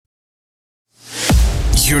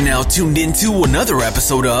You're now tuned into another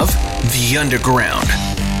episode of The Underground.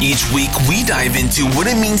 Each week, we dive into what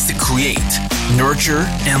it means to create, nurture,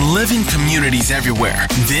 and live in communities everywhere.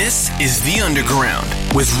 This is The Underground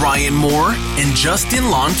with Ryan Moore and Justin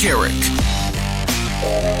Loncarrick.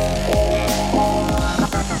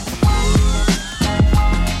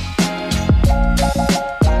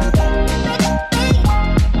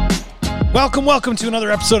 Welcome to another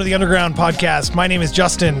episode of The Underground podcast. My name is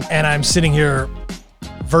Justin, and I'm sitting here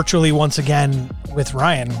virtually once again with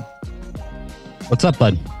Ryan. What's up,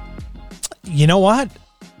 bud? You know what?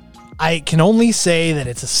 I can only say that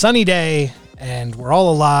it's a sunny day, and we're all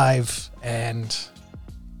alive, and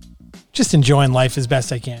just enjoying life as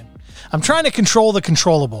best I can. I'm trying to control the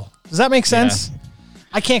controllable. Does that make sense? Yeah.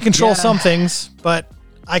 I can't control some things, but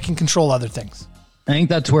I can control other things. I think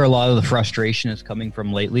that's where a lot of the frustration is coming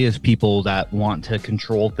from lately, is people that want to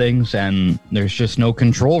control things, and there's just no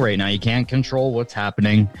control right now. You can't control what's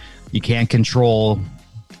happening. You can't control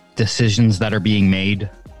decisions that are being made.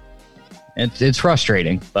 It's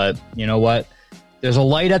frustrating, but you know what? There's a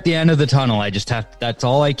light at the end of the tunnel. That's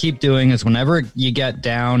all I keep doing is whenever you get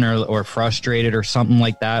down or frustrated or something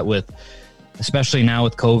like that, with especially now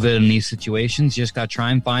with COVID and these situations, you just got to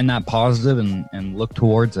try and find that positive and look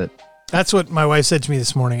towards it. That's what my wife said to me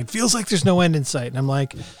this morning. It feels like there's no end in sight. And I'm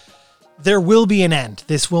like, there will be an end.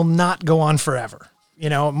 This will not go on forever. You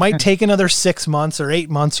know, it might take another 6 months or 8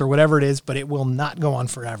 months or whatever it is, but it will not go on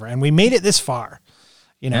forever. And we made it this far,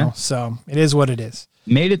 so it is what it is.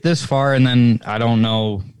 Made it this far. And then I don't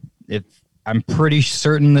know if I'm pretty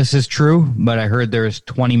certain this is true, but I heard there's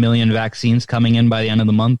 20 million vaccines coming in by the end of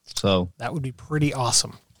the month. So that would be pretty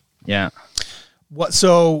awesome. Yeah.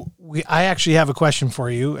 I actually have a question for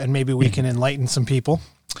you, and maybe we can enlighten some people.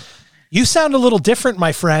 You sound a little different,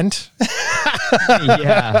 my friend.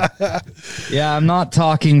 Yeah, I'm not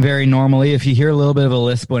talking very normally. If you hear a little bit of a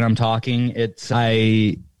lisp when I'm talking, it's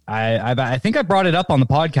I think I brought it up on the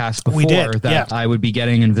podcast before. We did, that I would be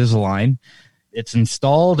getting Invisalign. It's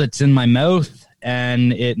installed. It's in my mouth,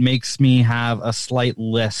 and it makes me have a slight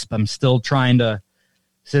lisp. I'm still trying to.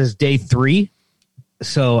 It says day 3.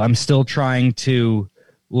 So I'm still trying to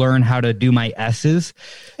learn how to do my S's.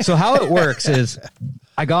 So how it works is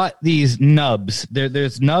I got these nubs.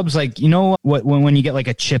 There's nubs like, you know what, when you get like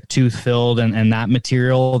a chip tooth filled and that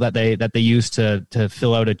material that they use to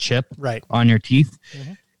fill out a chip right on your teeth.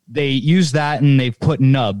 Mm-hmm. They use that, and they've put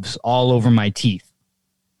nubs all over my teeth.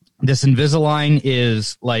 This Invisalign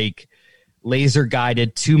is like laser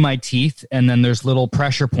guided to my teeth, and then there's little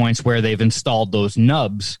pressure points where they've installed those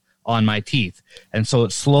nubs on my teeth, and so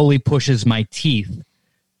it slowly pushes my teeth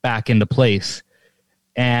back into place.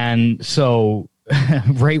 And so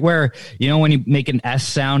right where, when you make an S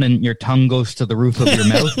sound and your tongue goes to the roof of your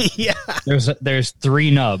mouth, yeah, there's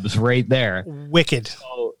 3 nubs right there. Wicked.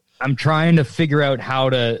 So I'm trying to figure out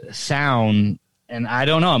how to sound, and I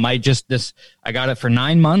don't know, it might just I got it for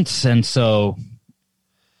 9 months, and so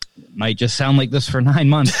might just sound like this for 9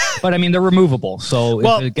 months, but I mean, they're removable. So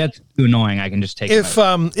if it gets too annoying, I can just take it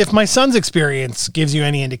out. If my son's experience gives you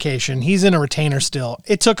any indication, he's in a retainer still.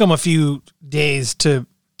 It took him a few days to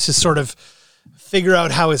sort of figure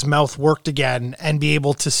out how his mouth worked again and be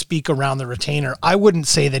able to speak around the retainer. I wouldn't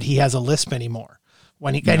say that he has a lisp anymore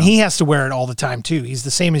and he has to wear it all the time too. He's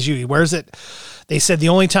the same as you. He wears it. They said the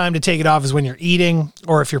only time to take it off is when you're eating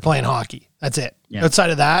or if you're playing hockey. That's it. Yeah. Outside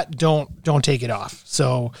of that, don't take it off.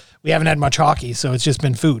 So we haven't had much hockey, so it's just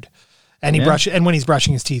been food. And and when he's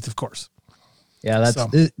brushing his teeth, of course. Yeah,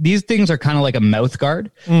 these things are kind of like a mouth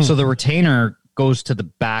guard. So the retainer goes to the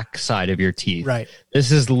back side of your teeth. Right.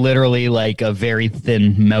 This is literally like a very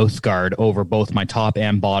thin mouth guard over both my top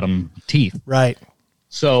and bottom teeth. Right.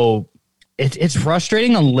 So it's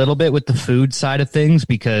frustrating a little bit with the food side of things,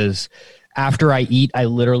 because after I eat, I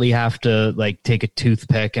literally have to like take a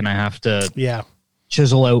toothpick and I have to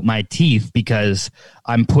chisel out my teeth, because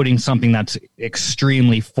I'm putting something that's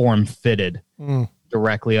extremely form fitted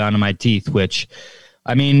directly onto my teeth, which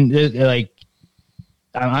I mean,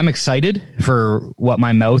 I'm excited for what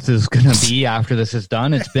my mouth is going to be after this is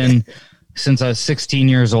done. It's been since I was 16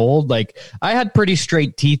 years old. Like, I had pretty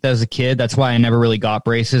straight teeth as a kid. That's why I never really got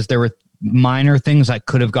braces. There were minor things I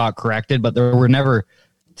could have got corrected, but there were never,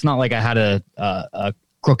 it's not like I had a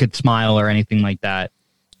crooked smile or anything like that.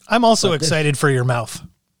 I'm also excited for your mouth.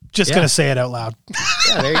 Just going to say it out loud.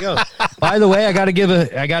 Yeah, there you go. By the way, I got to give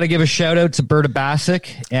a shout out to Berta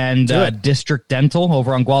Bassick and District Dental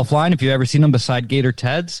over on Guelph Line. If you've ever seen them beside Gator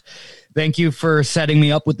Ted's, thank you for setting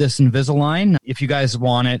me up with this Invisalign. If you guys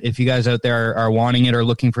want it, if you guys out there are wanting it or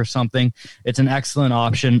looking for something, it's an excellent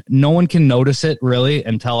option. No one can notice it really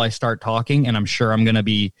until I start talking, and I'm sure I'm going to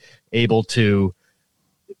be able to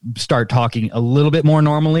start talking a little bit more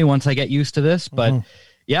normally once I get used to this. But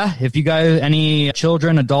yeah, if you guys, any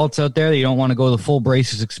children, adults out there that you don't want to go the full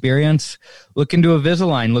braces experience, look into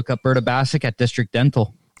Invisalign. Look up Berta Bassick at District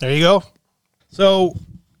Dental. There you go. So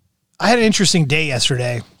I had an interesting day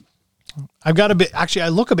yesterday. I've got a bit, actually, I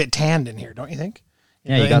look a bit tanned in here, don't you think?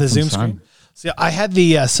 Yeah, you got the some Zoom sun. screen. So I had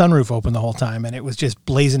the sunroof open the whole time, and it was just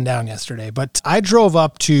blazing down yesterday. But I drove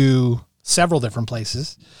up to several different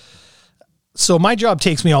places. So my job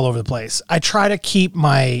takes me all over the place. I try to keep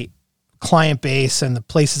my client base and the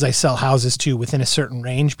places I sell houses to within a certain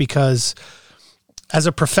range, because as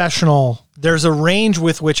a professional, there's a range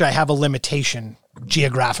with which I have a limitation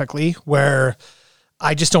geographically where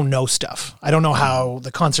I just don't know stuff. I don't know how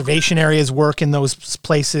the conservation areas work in those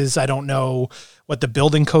places. I don't know what the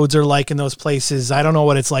building codes are like in those places. I don't know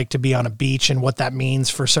what it's like to be on a beach and what that means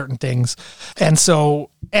for certain things. And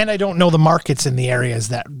I don't know the markets in the areas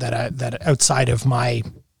that outside of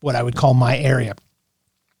what I would call my area.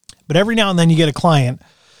 But every now and then you get a client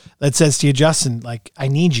that says to you, Justin, like, I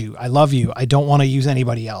need you. I love you. I don't want to use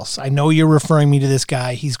anybody else. I know you're referring me to this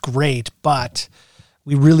guy. He's great, but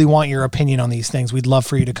we really want your opinion on these things. We'd love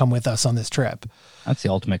for you to come with us on this trip. That's the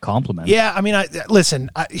ultimate compliment. Yeah. I mean,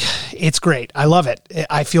 it's great. I love it.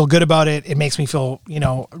 I feel good about it. It makes me feel,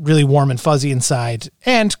 really warm and fuzzy inside.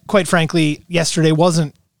 And quite frankly, yesterday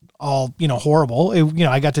wasn't all, horrible.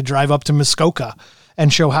 I got to drive up to Muskoka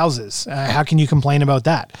and show houses. How can you complain about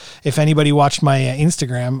that? If anybody watched my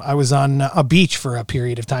Instagram, I was on a beach for a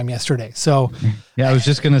period of time yesterday. So yeah, I was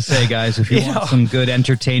just going to say, guys, if you want some good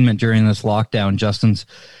entertainment during this lockdown, Justin's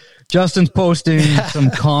posting some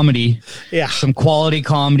comedy, some quality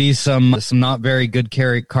comedy, some not very good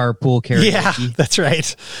carpool karaoke. Yeah, that's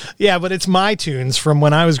right. Yeah, but it's my tunes from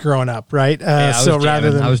when I was growing up, right? I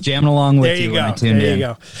was jamming along with you when I tuned in. There you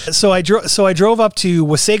go. So I drove up to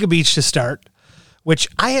Wasaga Beach to start, which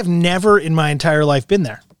I have never in my entire life been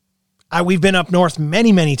there. We've been up north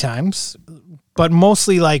many, many times, but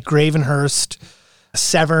mostly like Gravenhurst,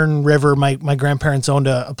 Severn River. My grandparents owned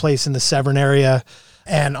a place in the Severn area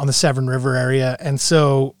and on the Severn River area. And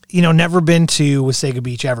so, never been to Wasaga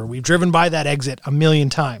Beach ever. We've driven by that exit a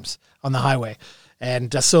million times on the highway.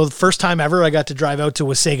 And so the first time ever I got to drive out to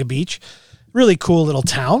Wasaga Beach, really cool little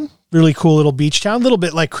town, really cool little beach town, a little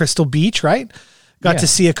bit like Crystal Beach, right? Got to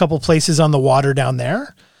see a couple places on the water down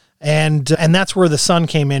there. And that's where the sun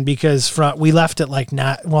came in, because we left at I left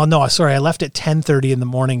at 10:30 in the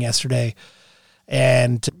morning yesterday.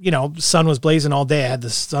 And, sun was blazing all day. I had the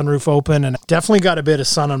sunroof open and definitely got a bit of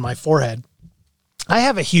sun on my forehead. I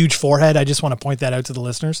have a huge forehead. I just want to point that out to the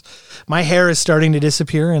listeners. My hair is starting to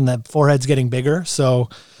disappear and the forehead's getting bigger. So,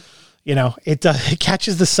 it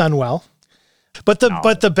catches the sun well. But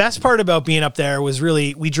the best part about being up there was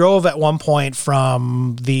really, we drove at one point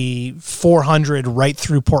from the 400 right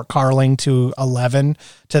through Port Carling to 11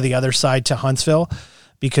 to the other side to Huntsville,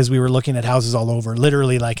 because we were looking at houses all over,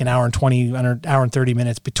 literally like an hour and 30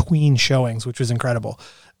 minutes between showings, which was incredible.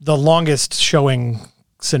 The longest showing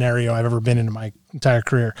scenario I've ever been in my entire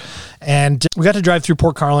career. And we got to drive through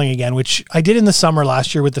Port Carling again, which I did in the summer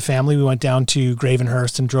last year with the family. We went down to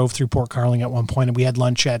Gravenhurst and drove through Port Carling at one point, and we had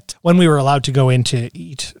lunch when we were allowed to go in to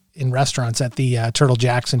eat in restaurants at the Turtle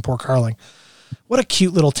Jacks in Port Carling. What a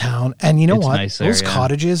cute little town. And you know what? Nice there, those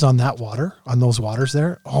cottages on those waters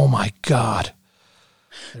there, oh my God.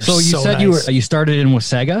 So you said nice. You started in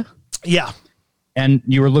Wasaga? Yeah. And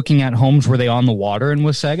you were looking at homes, were they on the water in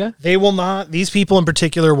Wasaga? They will not. These people in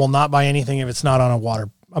particular will not buy anything if it's not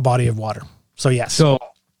on a body of water. So yes. So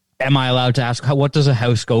am I allowed to ask, what does a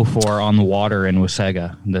house go for on the water in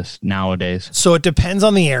Wasaga nowadays? So it depends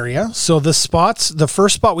on the area. So the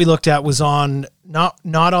first spot we looked at was on not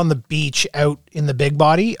on the beach out in the big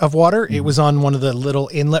body of water. Mm-hmm. It was on one of the little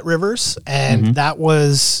inlet rivers, and that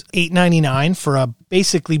was $899 for a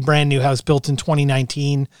basically brand new house built in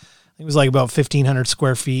 2019. It was like about 1,500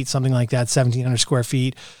 square feet, something like that, 1,700 square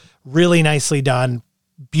feet. Really nicely done.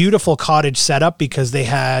 Beautiful cottage setup, because they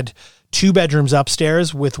had 2 bedrooms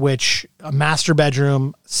upstairs, with which a master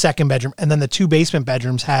bedroom, second bedroom, and then the 2 basement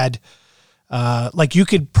bedrooms had, you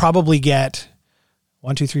could probably get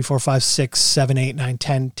 1, 2, 3, 4, 5, 6, 7, 8, 9,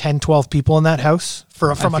 10, 12 people in that house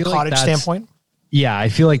from a cottage standpoint. Yeah, I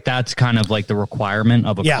feel like that's kind of like the requirement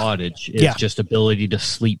of a cottage is just ability to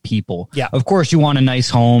sleep people. Yeah. Of course, you want a nice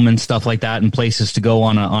home and stuff like that and places to go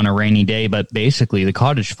on a rainy day, but basically the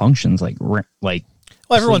cottage functions like well,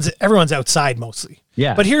 everyone's outside mostly.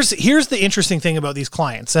 Yeah. But here's the interesting thing about these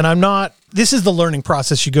clients, and this is the learning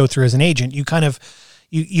process you go through as an agent. You kind of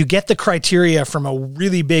you get the criteria from a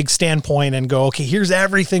really big standpoint and go, okay, here's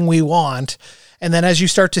everything we want. And then as you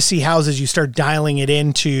start to see houses, you start dialing it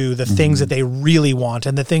into the things that they really want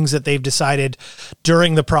and the things that they've decided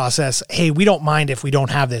during the process. Hey, we don't mind if we don't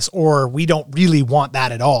have this, or we don't really want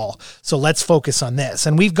that at all. So let's focus on this.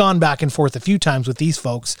 And we've gone back and forth a few times with these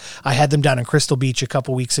folks. I had them down in Crystal Beach a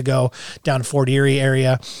couple weeks ago, down in Fort Erie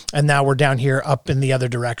area. And now we're down here up in the other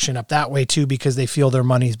direction, up that way too, because they feel their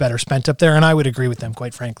money's better spent up there. And I would agree with them,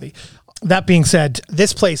 quite frankly. That being said,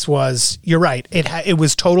 this place was, you're right, it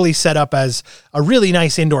was totally set up as a really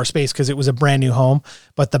nice indoor space because it was a brand new home,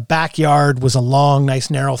 but the backyard was a long,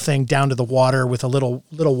 nice, narrow thing down to the water with a little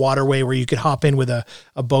waterway where you could hop in with a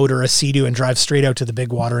boat or a Sea-Doo and drive straight out to the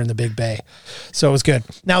big water in the big bay. So it was good.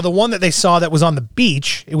 Now, the one that they saw that was on the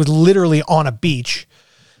beach, it was literally on a beach,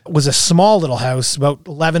 was a small little house, about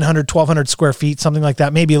 1,100, 1,200 square feet, something like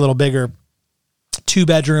that, maybe a little bigger, 2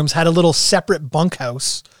 bedrooms, had a little separate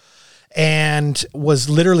bunkhouse, and was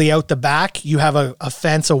literally out the back. You have a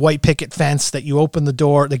fence, a white picket fence that you open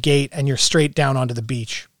the gate, and you're straight down onto the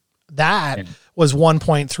beach. That was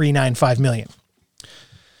 1.395 million.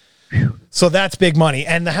 So that's big money.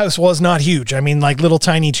 And the house was not huge. I mean, like little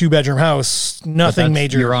tiny 2-bedroom house, nothing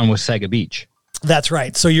major. You're on Wasaga Beach. That's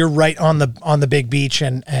right. So you're right on the big beach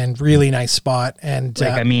and really nice spot. And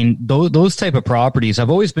I mean, those type of properties, I've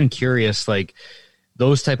always been curious, like,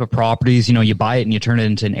 those type of properties, you buy it and you turn it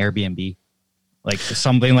into an Airbnb, like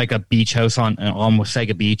something like a beach house on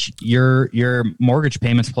Wasaga Beach. Your mortgage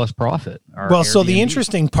payments plus profit. Well, so the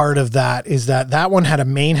interesting part of that is that one had a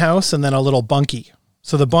main house and then a little bunkie.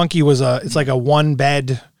 So the bunkie was it's like a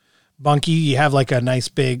 1-bed bunkie. You have like a nice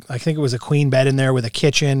big, I think it was a queen bed in there with a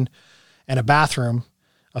kitchen and a bathroom,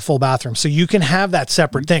 a full bathroom. So you can have that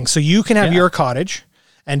separate thing. So you can have your cottage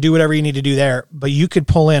and do whatever you need to do there. But you could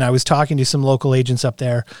pull in, I was talking to some local agents up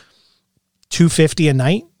there, $250 a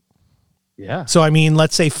night. Yeah. So, I mean,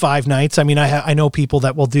 let's say 5 nights. I mean, I know people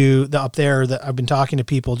that will do up there, that I've been talking to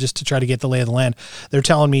people just to try to get the lay of the land. They're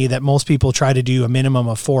telling me that most people try to do a minimum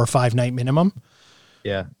of 4 or 5 night minimum.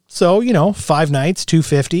 Yeah. So, 5 nights,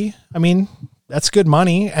 $250. I mean, that's good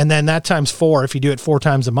money. And then that times 4, if you do it 4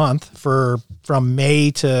 times a month from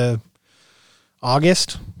May to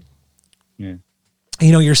August. Yeah.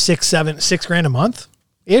 You're $6,000 a month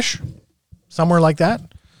ish, somewhere like that.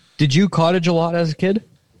 Did you cottage a lot as a kid?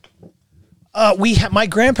 My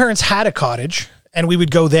grandparents had a cottage and we would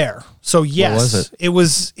go there. So yes, what was it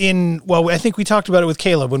was I think we talked about it with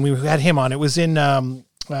Caleb when we had him on. It was in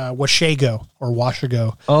Washago or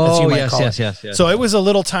Washago. Oh, yes. So it was a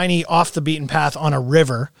little tiny off the beaten path on a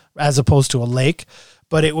river as opposed to a lake.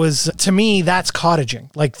 But it was, to me, that's cottaging,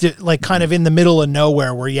 like kind of in the middle of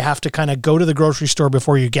nowhere where you have to kind of go to the grocery store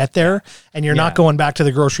before you get there. And you're not going back to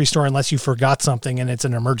the grocery store unless you forgot something and it's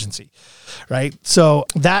an emergency. Right. So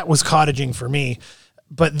that was cottaging for me.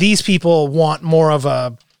 But these people want more of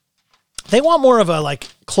a like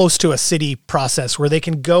close to a city process where they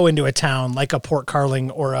can go into a town like a Port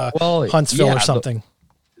Carling or a Huntsville or something.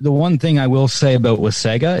 The one thing I will say about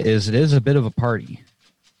Wasaga is it is a bit of a party.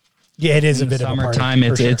 Yeah, it is a bit of a party. Summertime,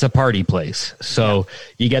 it's a party place. So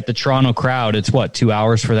you get the Toronto crowd. It's 2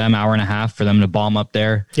 hours for them, hour and a half for them to bomb up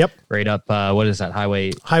there. Yep. Right up, what is that,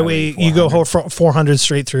 Highway? You go 400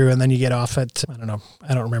 straight through and then you get off at, I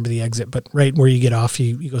don't remember the exit, but right where you get off,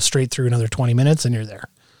 you go straight through another 20 minutes and you're there.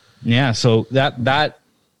 Yeah, so that's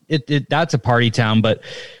a party town. But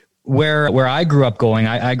where I grew up going,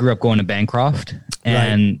 I grew up going to Bancroft.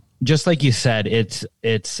 And just like you said,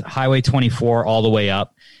 it's Highway 24 all the way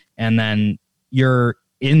up. And then you're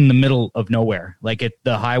in the middle of nowhere. Like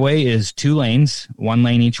the highway is 2 lanes, 1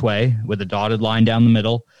 lane each way with a dotted line down the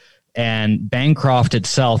middle. And Bancroft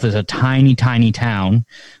itself is a tiny, tiny town,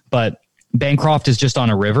 but Bancroft is just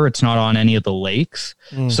on a river. It's not on any of the lakes.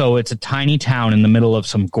 So it's a tiny town in the middle of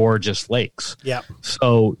some gorgeous lakes. Yeah.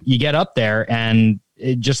 So you get up there and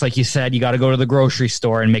just like you said, you got to go to the grocery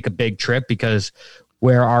store and make a big trip because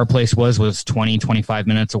where our place was 20, 25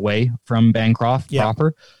 minutes away from Bancroft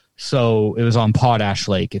proper. So it was on Potash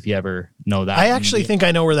Lake, if you ever know that. I actually think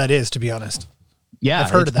I know where that is, to be honest. Yeah,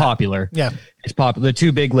 I've heard of that. Popular. Yeah. It's popular. The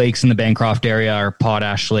 2 big lakes in the Bancroft area are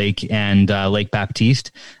Potash Lake and Lake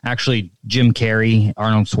Baptiste. Actually, Jim Carrey,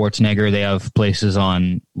 Arnold Schwarzenegger, they have places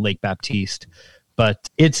on Lake Baptiste. But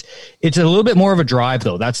it's a little bit more of a drive,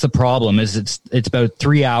 though. That's the problem, is it's about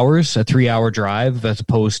 3 hours, a 3-hour drive, as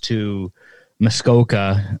opposed to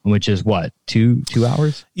Muskoka, which is what, 2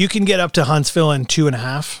 hours? You can get up to Huntsville in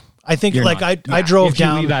 2.5. I think I drove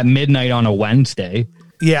down. If you leave at midnight on a Wednesday.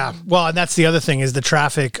 Yeah. Well, and that's the other thing is the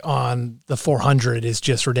traffic on the 400 is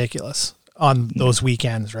just ridiculous on those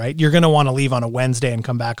weekends, right? You're going to want to leave on a Wednesday and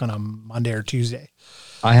come back on a Monday or Tuesday.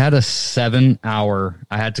 I had a 7-hour,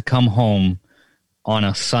 I had to come home on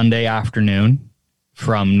a Sunday afternoon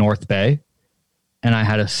from North Bay, and I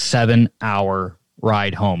had a 7-hour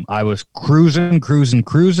ride home. I was cruising,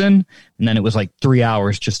 and then it was like 3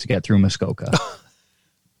 hours just to get through Muskoka.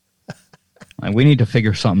 Like, we need to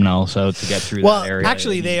figure something else out to get through that area. Well,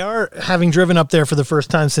 actually, they are, having driven up there for the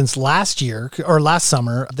first time since last year or last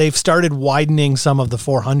summer, they've started widening some of the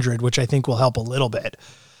 400, which I think will help a little bit.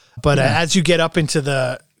 But as you get up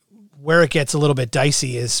into where it gets a little bit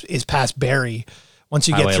dicey is past Barrie. Once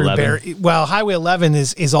you get through 11. Barrie, well, Highway 11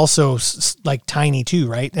 is also like tiny too,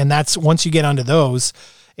 right? And that's, once you get onto those,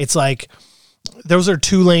 it's like, those are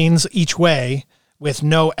 2 lanes each way with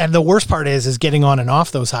and the worst part is getting on and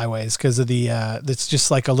off those highways because of it's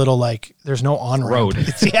just like a little, like, there's no on-ramp. Road.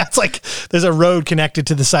 It's like there's a road connected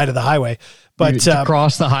to the side of the highway. But to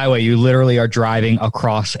cross the highway, you literally are driving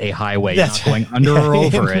across a highway. You're not going under or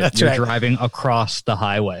over it. You're driving across the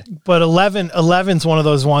highway. But 11's one of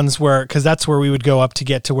those ones where, because that's where we would go up to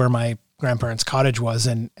get to where my grandparents' cottage was.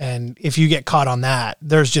 And if you get caught on that,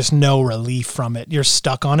 there's just no relief from it. You're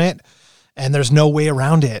stuck on it. And there's no way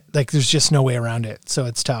around it. Like, there's just no way around it. So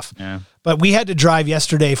it's tough. Yeah. But we had to drive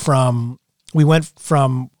yesterday we went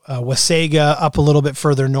from Wasaga up a little bit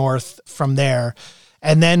further north from there.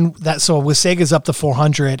 And then so Wasaga's up the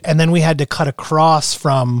 400. And then we had to cut across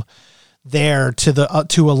from there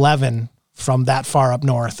to 11 from that far up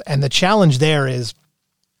north. And the challenge there is,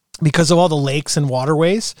 because of all the lakes and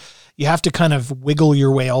waterways, you have to kind of wiggle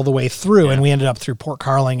your way all the way through. Yeah. And we ended up through Port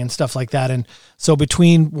Carling and stuff like that. And so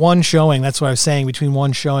between one showing, that's what I was saying, between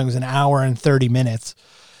one showing was an hour and 30 minutes.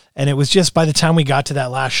 And it was just, by the time we got to that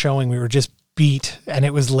last showing, we were just beat, and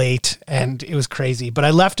it was late and it was crazy. But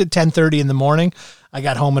I left at 10:30 in the morning. I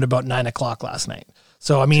got home at about 9:00 last night.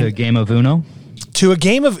 So, I mean, to a game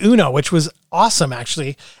of Uno, which was awesome,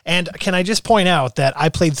 actually. And can I just point out that I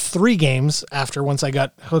played 3 games once I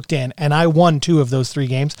got hooked in, and I won 2 of those 3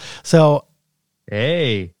 games. So,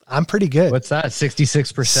 hey, I'm pretty good. What's that?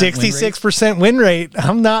 66%. 66% win rate.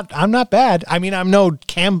 I'm not bad. I mean, I'm no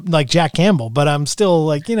like Jack Campbell, but I'm still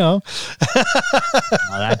like,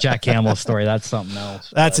 that Jack Campbell story, that's something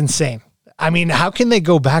else. That's insane. I mean, how can they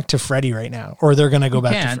go back to Freddie right now? Or they're going to go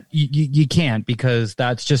back to you can't, because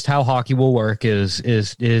that's just how hockey will work is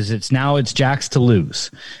it's Jack's to lose.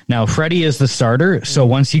 Now, Freddie is the starter. So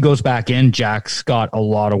once he goes back in, Jack's got a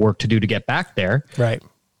lot of work to do to get back there. Right.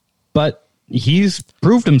 But he's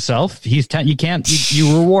proved himself. You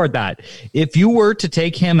reward that. If you were to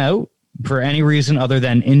take him out for any reason other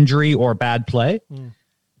than injury or bad play,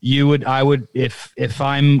 I would, if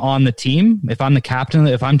I'm on the team, if I'm the captain,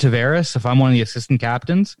 if I'm Tavares, if I'm one of the assistant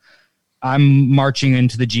captains, I'm marching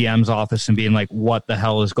into the GM's office and being like, what the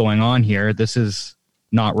hell is going on here? This is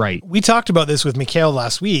not right. We talked about this with Mikhail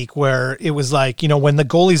last week, where it was like, when the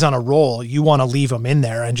goalie's on a roll, you want to leave him in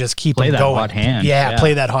there and just keep him going. Play that hot hand. Yeah,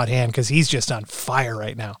 play that hot hand, because he's just on fire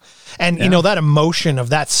right now. And, that emotion of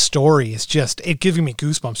that story is just, it gives me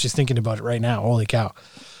goosebumps just thinking about it right now. Holy cow.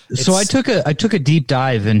 So I took a deep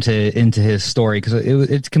dive into his story, because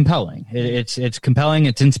it's compelling. It's compelling.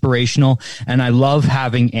 It's inspirational, and I love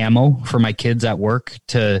having ammo for my kids at work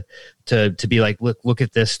to be like, look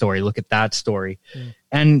at this story, look at that story.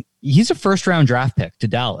 And he's a first round draft pick to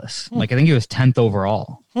Dallas. Like, I think he was 10th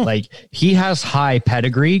overall. Like, he has high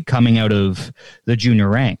pedigree coming out of the junior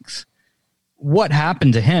ranks. What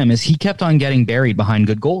happened to him is he kept on getting buried behind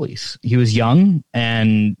good goalies. He was young,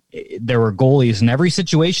 and there were goalies in every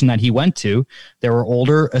situation that he went to. There were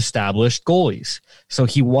older, established goalies. So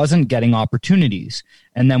he wasn't getting opportunities.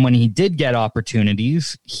 And then when he did get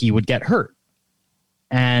opportunities, he would get hurt.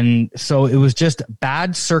 And so it was just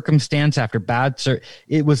bad circumstance after bad.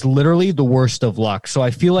 It was literally the worst of luck. So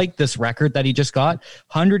I feel like this record that he just got,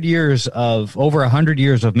 over 100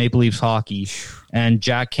 years of Maple Leafs hockey, and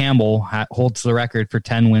Jack Campbell holds the record for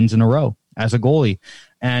 10 wins in a row as a goalie.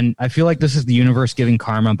 And I feel like this is the universe giving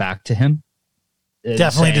karma back to him.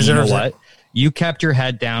 Definitely deserves it. You kept your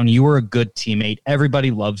head down. You were a good teammate.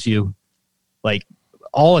 Everybody loves you. Like,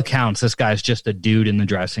 all accounts, this guy's just a dude in the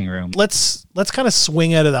dressing room. Let's kind of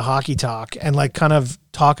swing out of the hockey talk and like kind of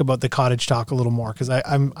talk about the Cottage talk a little more, because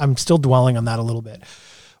I'm still dwelling on that a little bit.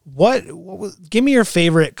 Give me your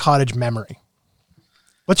favorite Cottage memory.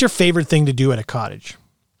 What's your favorite thing to do at a Cottage?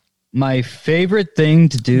 My favorite thing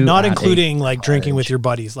to do, not including like drinking with your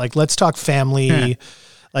buddies. Like, let's talk family.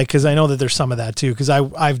 Like, because I know that there's some of that too, because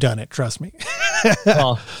I've done it. Trust me.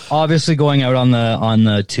 Well, obviously going out on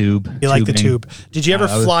the tube. You like the tube? Did you ever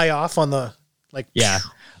fly off on the like? Yeah,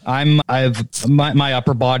 my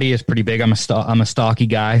upper body is pretty big. I'm a stocky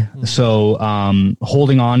guy, so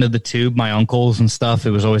holding on to the tube, my uncles and stuff.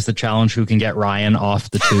 It was always the challenge who can get Ryan off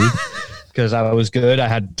the tube. because I was good. I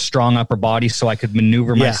had strong upper body, so I could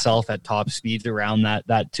maneuver myself at top speeds around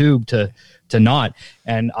that tube to not.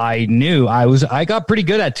 And I knew I got pretty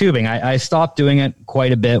good at tubing. I stopped doing it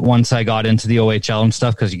quite a bit once I got into the OHL and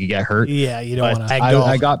stuff because you could get hurt. Yeah, you don't want to.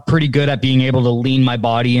 I got pretty good at being able to lean my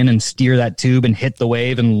body in and steer that tube and hit the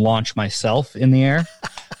wave and launch myself in the air.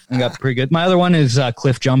 I got pretty good. My other one is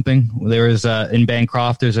cliff jumping. There is in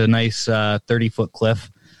Bancroft, there's a nice 30-foot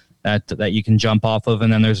cliff that you can jump off of.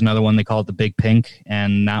 And then there's another one they call it the Big Pink.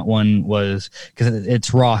 And that one was, because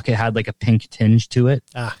it's rock, it had like a pink tinge to it.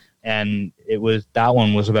 And that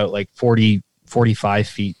one was about like 45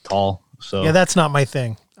 feet tall. So yeah, that's not my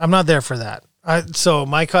thing. I'm not there for that. So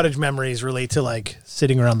my cottage memories relate to like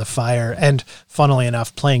sitting around the fire and, funnily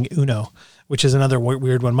enough, playing Uno, which is another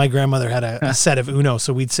weird one. My grandmother had a set of Uno,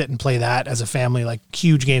 so we'd sit and play that as a family, like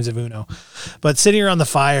huge games of Uno. But sitting around the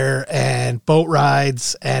fire and boat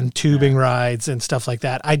rides and tubing rides and stuff like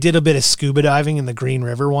that. I did a bit of scuba diving in the Green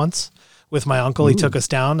River once with my uncle. Ooh. He took us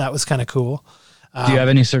down. That was kind of cool. Do you have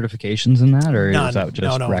any certifications in that, or is that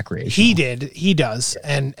just recreational? He does.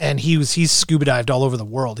 And he's scuba dived all over the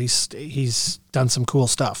world. He's done some cool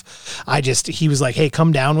stuff. He was like, hey,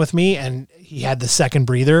 come down with me. And he had the second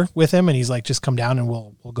breather with him. And he's like, just come down and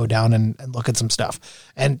we'll go down and look at some stuff.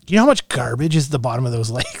 And you know how much garbage is at the bottom of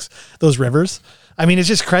those lakes, those rivers? I mean, it's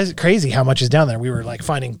just crazy how much is down there. We were like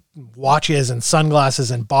finding watches and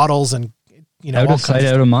sunglasses and bottles and, out of sight,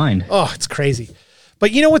 out of mind. Oh, it's crazy.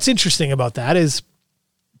 But you know what's interesting about that is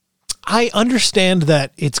I understand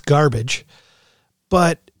that it's garbage,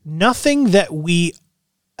 but nothing that we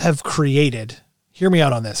have created, hear me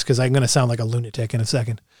out on this because I'm going to sound like a lunatic in a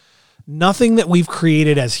second. Nothing that we've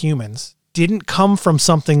created as humans didn't come from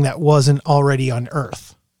something that wasn't already on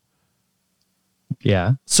Earth.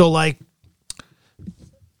 Yeah. So like,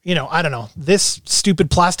 I don't know, this stupid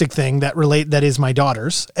plastic thing that is my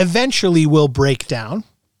daughter's eventually will break down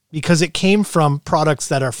because it came from products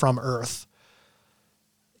that are from Earth.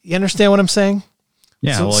 You understand what I'm saying?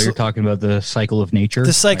 Yeah, you're talking about the cycle of nature.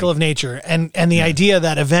 The cycle of nature and the idea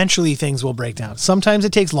that eventually things will break down. Sometimes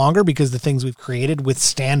it takes longer because the things we've created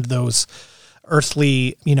withstand those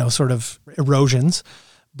earthly, sort of erosions.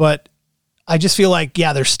 But I just feel like,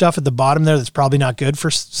 there's stuff at the bottom there that's probably not good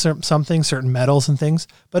for something, certain metals and things.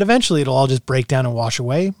 But eventually it'll all just break down and wash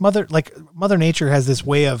away. Mother Nature has this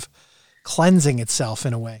way of cleansing itself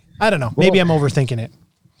in a way. I don't know. Maybe I'm overthinking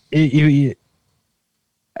it.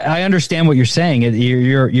 I understand what you're saying.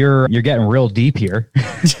 You're getting real deep here.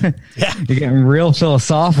 Yeah. You're getting real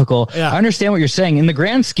philosophical. Yeah. I understand what you're saying. In the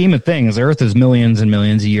grand scheme of things, Earth is millions and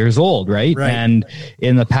millions of years old, right? And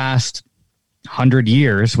in the past 100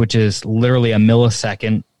 years, which is literally a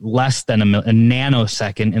millisecond, less than a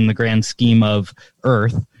nanosecond in the grand scheme of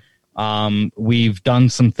Earth, we've done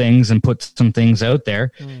some things and put some things out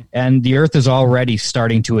there, and the Earth is already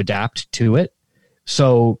starting to adapt to it.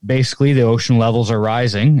 So basically the ocean levels are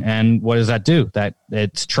rising, and what does that do? That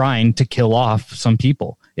it's trying to kill off some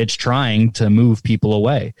people. It's trying to move people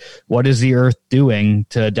away. What is the Earth doing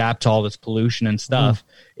to adapt to all this pollution and stuff?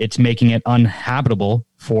 It's making it uninhabitable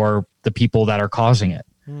for the people that are causing it.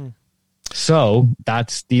 So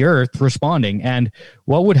that's the Earth responding. And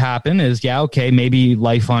what would happen is, maybe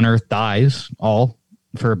life on Earth dies all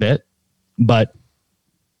for a bit, but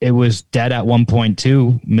it was dead at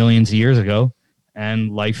 1.2 millions of years ago.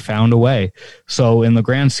 And life found a way. So in the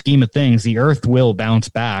grand scheme of things, the Earth will bounce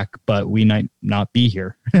back, but we might not be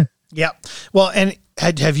here. Yeah. Well, and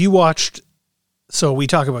have you watched, so we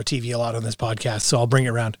talk about TV a lot on this podcast, so I'll bring it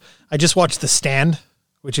around. I just watched The Stand,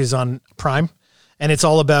 which is on Prime, and it's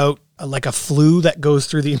all about like a flu that goes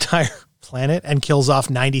through the entire planet and kills off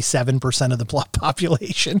 97% of the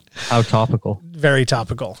population. How topical. Very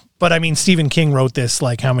topical. But I mean, Stephen King wrote this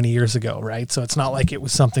like how many years ago, right? So it's not like it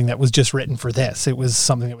was something that was just written for this. It was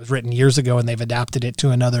something that was written years ago and they've adapted it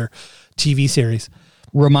to another TV series.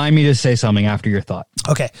 Remind me to say something after your thought.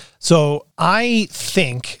 Okay. So I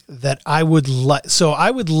think that I would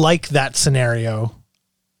like that scenario.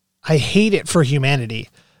 I hate it for humanity,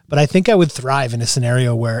 but I think I would thrive in a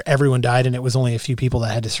scenario where everyone died and it was only a few people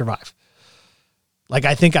that had to survive. Like,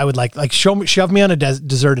 I think I would shove me on a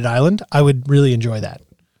deserted island. I would really enjoy that.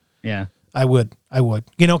 Yeah, I would,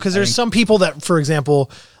 because there's some people that, for example,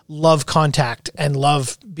 love contact and I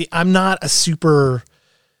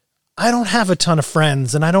don't have a ton of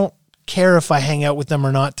friends and I don't care if I hang out with them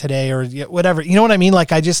or not today or whatever. You know what I mean?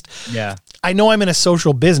 Like, I know I'm in a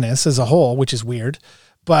social business as a whole, which is weird,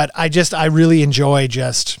 but I really enjoy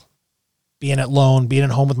just being at home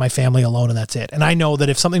with my family alone, and that's it. And I know that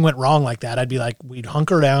if something went wrong like that, I'd be like, we'd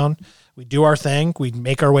hunker down, we'd do our thing, we'd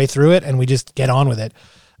make our way through it, and we just get on with it.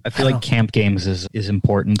 I feel like camp games is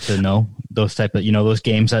important to know. Those type of, those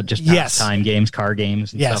games that just time games, car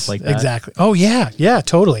games, and stuff like that. Exactly. Oh yeah,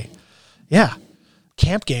 totally. Yeah,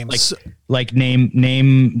 camp games. Like name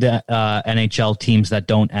the NHL teams that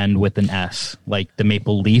don't end with an S, like the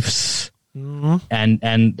Maple Leafs,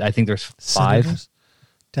 and I think there's 5. Senators?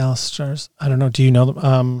 Dallas Stars. I don't know. Do you know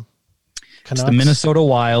them? It's the Minnesota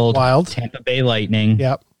Wild, Tampa Bay Lightning.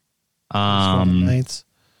 Yep. Knights.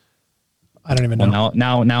 I don't even know.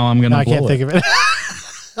 Now I'm gonna. I can't think of it.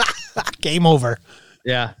 Game over.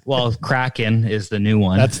 Yeah. Well, Kraken is the new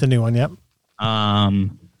one. That's the new one. Yep.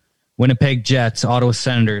 Winnipeg Jets, Ottawa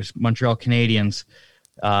Senators, Montreal Canadiens,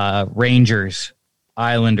 Rangers,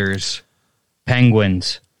 Islanders,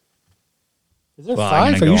 Penguins. Is there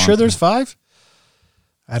 5? Are you sure there's 5?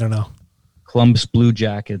 I don't know. Columbus Blue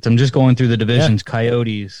Jackets. I'm just going through the divisions. Yeah.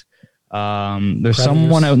 Coyotes. There's Predators.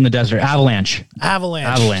 Someone out in the desert. Avalanche.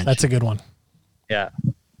 That's a good one. Yeah.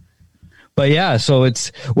 But yeah, so it's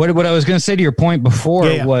what I was going to say to your point before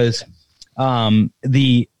was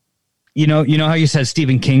the you know how you said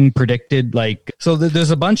Stephen King predicted, like, so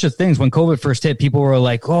there's a bunch of things when COVID first hit, people were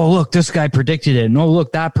like, oh, look, this guy predicted it. No,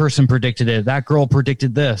 look, that person predicted it. That girl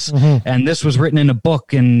predicted this. And this was written in a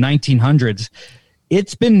book in 1900s.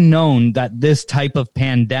 It's been known that this type of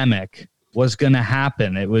pandemic was going to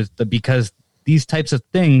happen. It was because these types of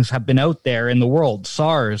things have been out there in the world.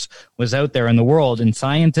 SARS was out there in the world, and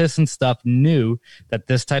scientists and stuff knew that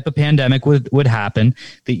this type of pandemic would happen.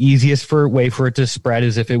 The easiest way for it to spread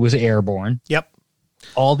is if it was airborne. Yep.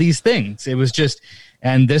 All these things. It was just,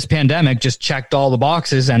 and this pandemic just checked all the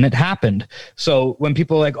boxes and it happened. So when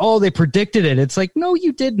people are like, oh, they predicted it, it's like, no,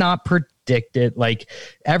 you did not predict it. Like,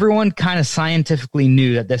 everyone kind of scientifically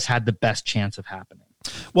knew that this had the best chance of happening.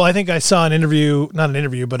 Well, I think I saw not an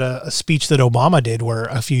interview, but a speech that Obama did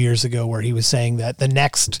a few years ago where he was saying that the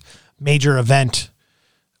next major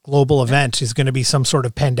global event is going to be some sort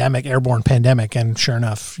of pandemic, airborne pandemic. And sure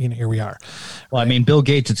enough, here we are. Well, I mean, Bill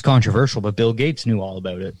Gates, it's controversial, but Bill Gates knew all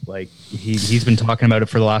about it. Like, he's been talking about it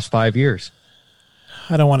for the last 5 years.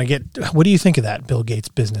 I don't want to what do you think of that Bill Gates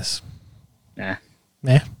business? Nah.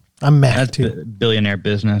 I'm mad That's too. Billionaire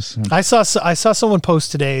business. I saw someone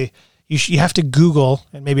post today. You have to Google,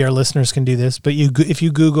 and maybe our listeners can do this, but if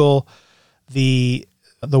you Google the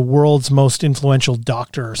world's most influential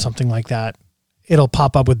doctor or something like that, it'll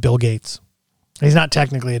pop up with Bill Gates. He's not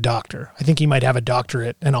technically a doctor. I think he might have a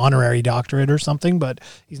doctorate, an honorary doctorate or something, but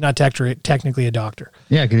he's not technically a doctor.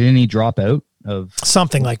 Yeah, because didn't he drop out of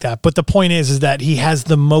something like that? But the point is that he has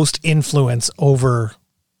the most influence over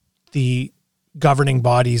the governing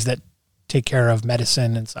bodies that take care of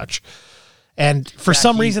medicine and such. And for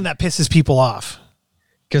some reason that pisses people off.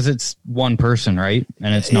 Because it's one person, right?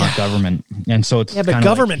 And it's not government. And so it's but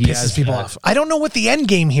government pisses people off. I don't know what the end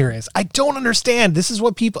game here is. I don't understand. This is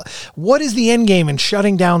what is the end game in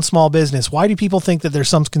shutting down small business? Why do people think that there's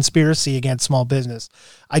some conspiracy against small business?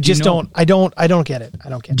 I just don't get it. I don't get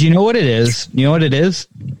it. Do you know what it is? You know what it is?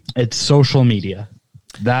 It's social media.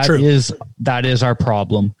 That is our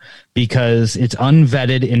problem, because it's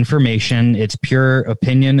unvetted information. It's pure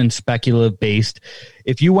opinion and speculative based.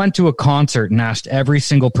 If you went to a concert and asked every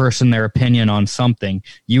single person their opinion on something,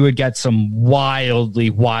 you would get some wildly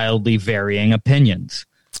varying opinions.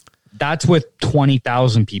 That's with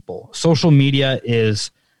 20,000 people. Social media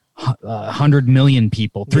is 100 million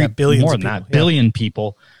people, 3 billion, more than that, billion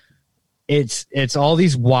people. It's all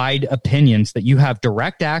these wide opinions that you have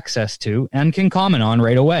direct access to and can comment on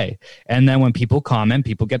right away. And then when people comment,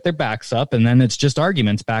 people get their backs up, and then it's just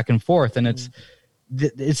arguments back and forth. And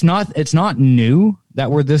it's not new that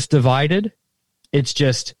we're this divided. It's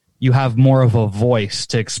just you have more of a voice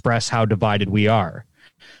to express how divided we are.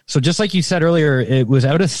 So just like you said earlier, it was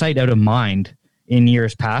out of sight, out of mind. In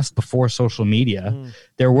years past, before social media,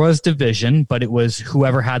 there was division, but it was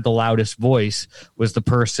whoever had the loudest voice was the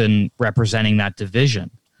person representing that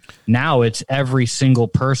division. Now it's every single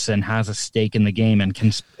person has a stake in the game and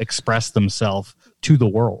can express themselves to the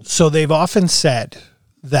world. So they've often said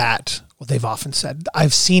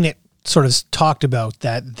I've seen it sort of talked about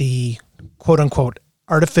that the quote unquote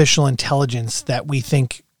artificial intelligence that we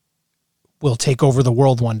think will take over the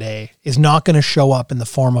world one day is not going to show up in the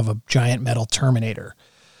form of a giant metal Terminator.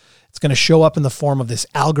 It's going to show up in the form of this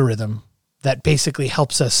algorithm that basically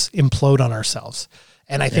helps us implode on ourselves.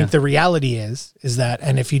 And I think the reality is that,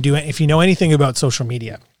 and if you know anything about social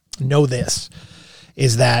media, know this,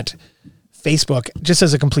 is that Facebook, just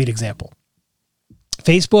as a complete example,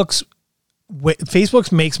 Facebook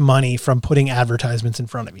makes money from putting advertisements in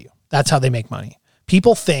front of you. That's how they make money.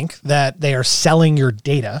 People think that they are selling your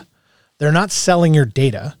data. They're not selling your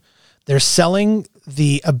data. They're selling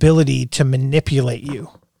the ability to manipulate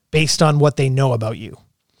you based on what they know about you.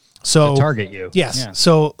 So to target you. Yes. Yeah.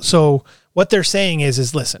 So what they're saying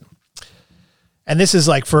is listen, and this is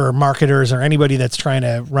like for marketers or anybody that's trying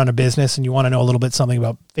to run a business and you want to know a little bit something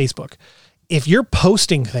about Facebook. If you're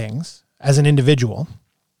posting things as an individual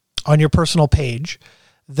on your personal page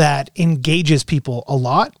that engages people a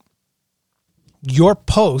lot, your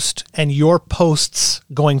post and your posts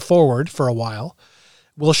going forward for a while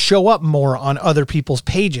will show up more on other people's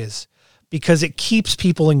pages because it keeps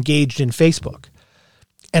people engaged in Facebook.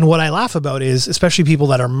 And what I laugh about is, especially people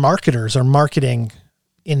that are marketers or marketing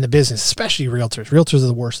in the business, especially realtors. Realtors are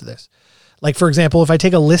the worst of this. Like, for example, if I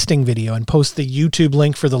take a listing video and post the YouTube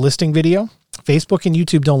link for the listing video, Facebook and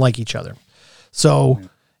YouTube don't like each other. So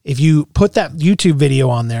if you put that YouTube video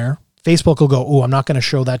on there, Facebook will go, oh, I'm not going to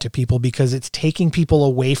show that to people because it's taking people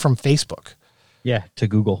away from Facebook. Yeah, to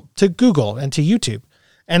Google. And to YouTube.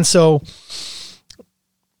 And so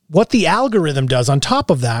what the algorithm does on top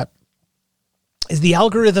of that is the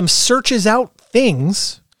algorithm searches out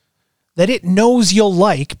things that it knows you'll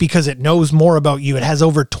like because it knows more about you. It has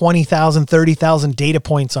over 20,000, 30,000 data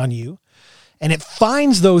points on you. And it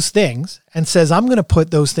finds those things and says, I'm going to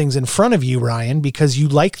put those things in front of you, Ryan, because you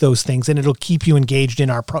like those things and it'll keep you engaged in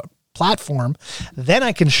our platform. Then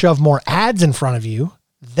I can shove more ads in front of you.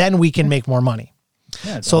 Then we can make more money.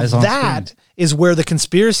 Yeah, so that is where the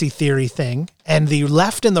conspiracy theory thing and the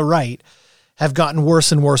left and the right have gotten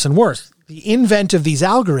worse and worse and worse. The advent of these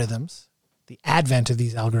algorithms,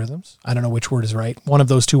 I don't know which word is right. One of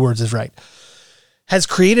those two words is right, has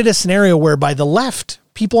created a scenario whereby the left,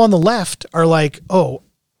 people on the left are like, oh,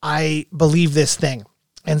 I believe this thing.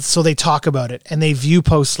 And so they talk about it and they view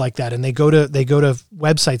posts like that. And they go to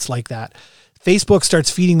websites like that. Facebook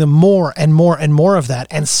starts feeding them more and more and more of that.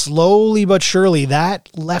 And slowly but surely that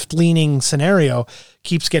left-leaning scenario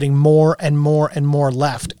keeps getting more and more and more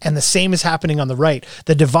left. And the same is happening on the right.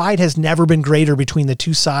 The divide has never been greater between the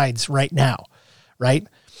two sides right now, right?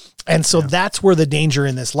 And so that's where the danger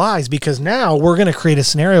in this lies, because now we're going to create a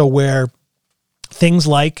scenario where things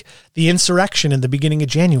like the insurrection in the beginning of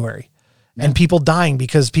January and people dying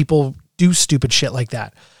because people do stupid shit like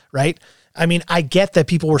that, right? I mean, I get that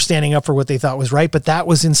people were standing up for what they thought was right, but that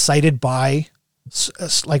was incited by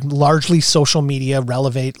like largely social media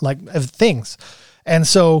relevant things. And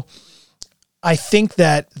so I think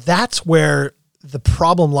that that's where the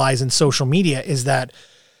problem lies in social media, is that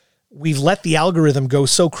we've let the algorithm go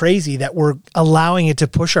so crazy that we're allowing it to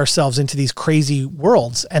push ourselves into these crazy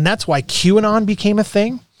worlds. And that's why QAnon became a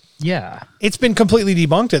thing. Yeah. It's been completely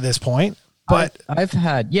debunked at this point, but I've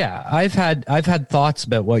had thoughts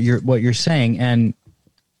about what you're saying. And,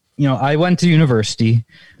 you know, I went to university,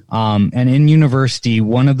 and in university,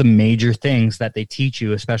 one of the major things that they teach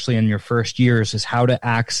you, especially in your first years, is how to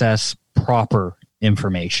access proper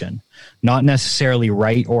information, not necessarily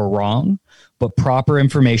right or wrong, but proper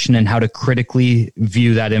information and how to critically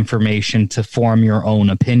view that information to form your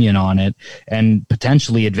own opinion on it and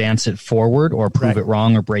potentially advance it forward or prove it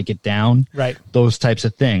wrong or break it down. Right. Those types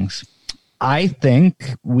of things. I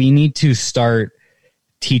think we need to start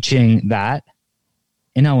teaching that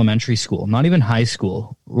in elementary school, not even high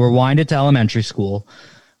school. Rewind it to elementary school,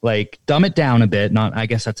 like dumb it down a bit. Not, I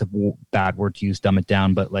guess that's a bad word to use, dumb it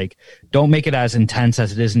down, but like don't make it as intense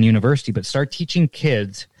as it is in university, but start teaching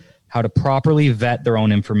kids how to properly vet their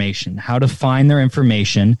own information, how to find their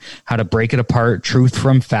information, how to break it apart, truth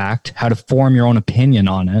from fact, how to form your own opinion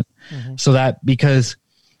on it. So that, because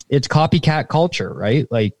it's copycat culture, right?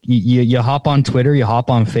 Like you hop on Twitter, you hop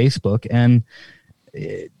on Facebook, and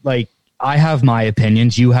like I have my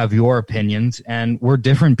opinions, you have your opinions, and we're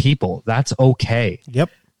different people. That's okay.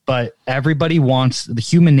 Yep. But everybody wants the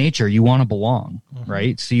human nature. You want to belong,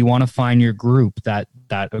 right? So you want to find your group that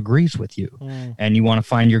agrees with you, and you want to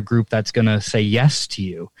find your group that's going to say yes to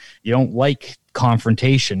you. You don't like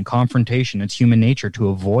confrontation. It's human nature to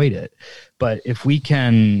avoid it. But if we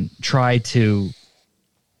can try to,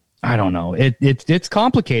 I don't know, it's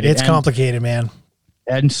complicated. It's complicated, man.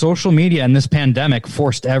 And social media and this pandemic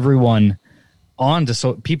forced everyone on to,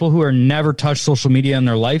 so people who are never touched social media in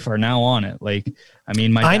their life are now on it. Like, I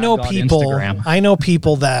mean, I know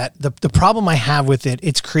people that the problem I have with it,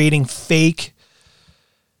 it's creating fake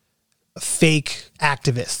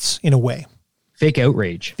activists in a way. Fake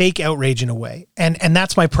outrage in a way. And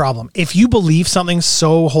that's my problem. If you believe something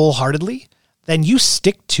so wholeheartedly, then you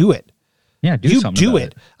stick to it. Yeah, you do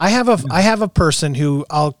it. I have a person who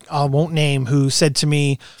I won't name, who said to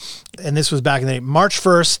me, and this was back in the day, March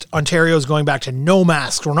 1st, Ontario is going back to no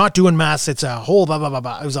masks. We're not doing masks. It's a whole blah, blah, blah,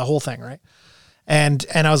 blah. It was a whole thing, right? And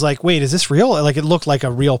I was like, wait, is this real? Like, it looked like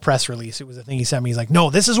a real press release. It was a thing he sent me. He's like, no,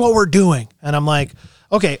 this is what we're doing. And I'm like,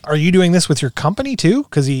 okay, are you doing this with your company too?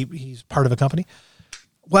 Because he's part of a company.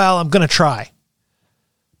 Well, I'm going to try.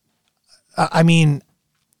 I mean,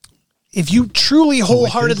 if you truly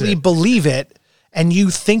wholeheartedly believe it and you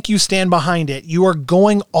think you stand behind it, you are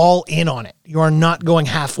going all in on it. You are not going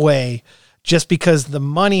halfway just because the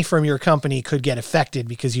money from your company could get affected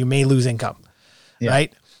because you may lose income,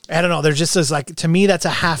 right? I don't know. There's just this, like, to me, that's a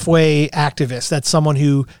halfway activist. That's someone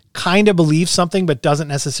who kind of believes something, but doesn't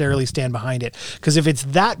necessarily stand behind it. Because if it's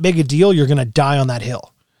that big a deal, you're going to die on that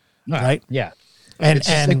hill. Right. Yeah. And it's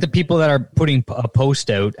just like the people that are putting a post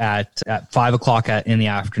out at 5 o'clock in the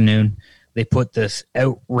afternoon. They put this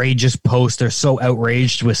outrageous post. They're so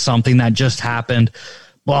outraged with something that just happened.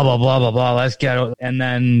 Blah, blah, blah, blah, blah. Let's get it. And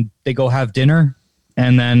then they go have dinner.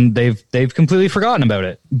 And then they've completely forgotten about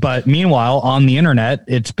it. But meanwhile, on the internet,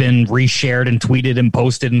 it's been reshared and tweeted and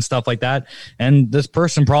posted and stuff like that. And this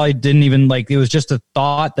person probably didn't even, like, it was just a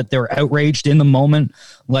thought that they were outraged in the moment.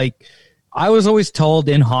 Like, I was always told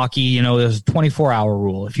in hockey, you know, there's a 24-hour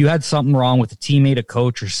rule. If you had something wrong with a teammate, a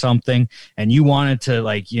coach, or something, and you wanted to,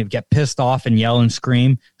 like, you know, get pissed off and yell and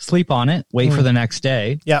scream, sleep on it, wait for the next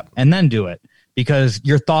day, and then do it. Because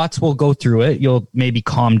your thoughts will go through it. You'll maybe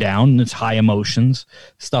calm down. It's high emotions,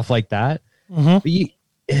 stuff like that. But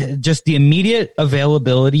just the immediate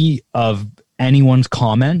availability of anyone's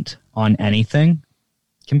comment on anything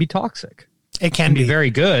can be toxic. It can be very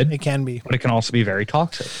good. It can be. But it can also be very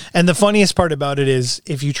toxic. And the funniest part about it is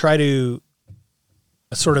if you try to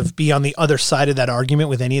sort of be on the other side of that argument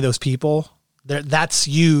with any of those people, that's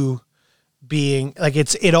you being like,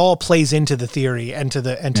 it all plays into the theory and to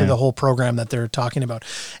the whole program that they're talking about.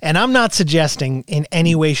 And I'm not suggesting in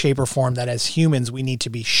any way, shape, or form that as humans we need to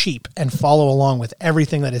be sheep and follow along with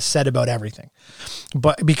everything that is said about everything.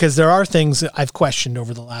 But because there are things that I've questioned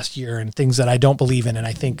over the last year and things that I don't believe in, and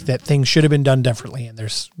I think that things should have been done differently, and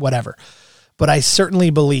there's whatever. But I certainly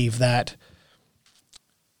believe that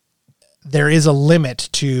there is a limit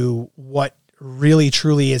to what really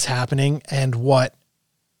truly is happening and what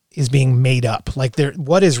is being made up. Like,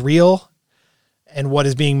 what is real and what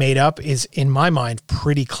is being made up is, in my mind,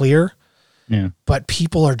 pretty clear. Yeah. But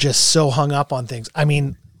people are just so hung up on things. I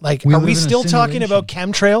mean, like, are we still talking about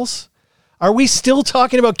chemtrails? Are we still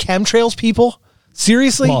talking about chemtrails, people?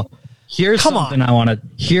 Seriously? Well, here's something I want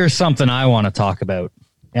to talk about.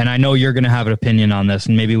 And I know you're going to have an opinion on this,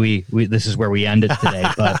 and maybe we this is where we end it today,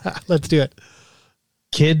 but let's do it.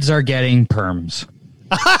 Kids are getting perms.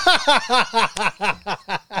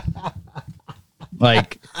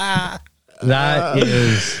 Like, that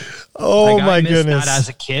is, oh like, my goodness. That as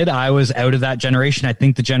a kid, I was out of that generation. I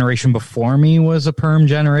think the generation before me was a perm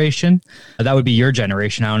generation. That would be your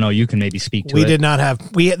generation. I don't know. You can maybe speak to it. We did not have,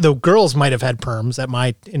 the girls might have had perms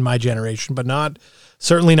in my generation, but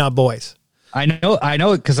certainly not boys. I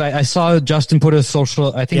know, because I saw Justin put a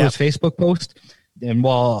social, I think it was Facebook post. And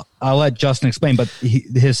well, I'll let Justin explain, but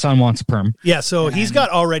his son wants a perm. Yeah, so he's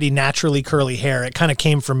got already naturally curly hair. It kind of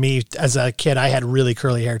came from me as a kid. I had really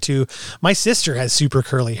curly hair too. My sister has super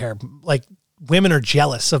curly hair. Like, women are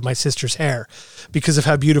jealous of my sister's hair because of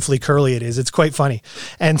how beautifully curly it is. It's quite funny.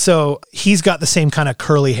 And so he's got the same kind of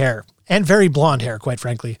curly hair and very blonde hair, quite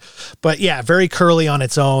frankly. But yeah, very curly on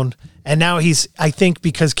its own. And now I think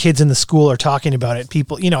because kids in the school are talking about it,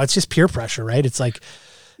 people, it's just peer pressure, right? It's like,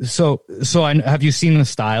 So have you seen the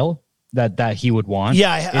style that he would want?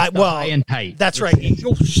 Yeah, high and tight. That's right.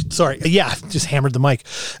 Oh, sorry. Yeah, just hammered the mic.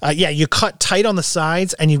 Yeah, you cut tight on the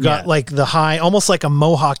sides, and you've got like the high, almost like a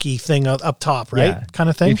mohawky thing up top, right? Yeah. Kind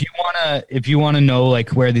of thing. If you wanna know like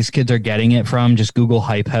where these kids are getting it from, just Google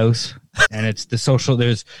Hype House, and it's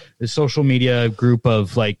there's the social media group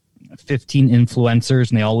of like 15 influencers,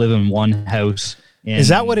 and they all live in one house. Is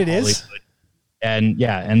that what it is?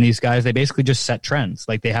 And these guys, they basically just set trends.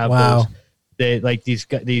 Like, they have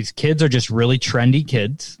these kids are just really trendy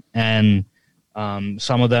kids. And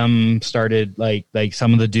some of them started like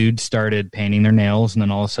some of the dudes started painting their nails. And then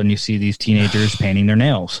all of a sudden you see these teenagers painting their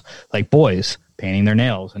nails, like boys painting their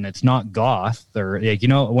nails. And it's not goth or like,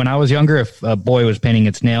 when I was younger, if a boy was painting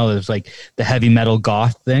its nail, it was like the heavy metal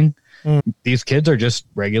goth thing. These kids are just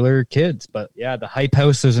regular kids. But yeah, the Hype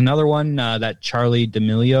House, there's another one that Charlie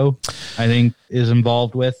D'Amelio, I think, is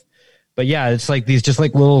involved with. But yeah, it's like these just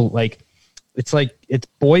like little, like, it's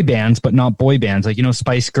boy bands, but not boy bands. Like,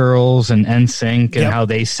 Spice Girls and NSYNC and how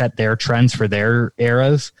they set their trends for their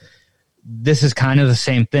eras. This is kind of the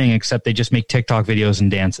same thing, except they just make TikTok videos and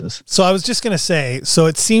dances. So I was just going to say, so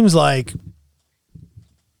it seems like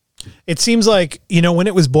It seems like, you know, when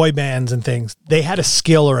it was boy bands and things, they had a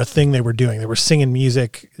skill or a thing they were doing. They were singing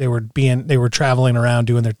music. They were traveling around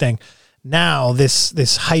doing their thing. Now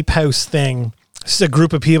this hype house thing, this is a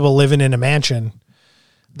group of people living in a mansion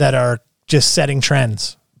that are just setting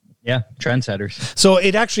trends. Yeah. Trendsetters. So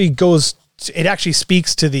it actually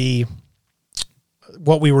speaks to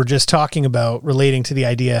what we were just talking about, relating to the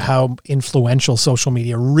idea how influential social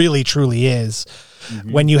media really truly is.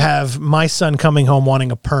 Mm-hmm. When you have my son coming home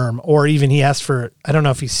wanting a perm, or even he asked for, I don't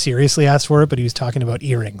know if he seriously asked for it, but he was talking about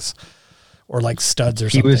earrings or like studs or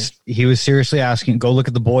something. He was seriously asking, go look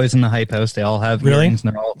at the boys in the hype house. They all have earrings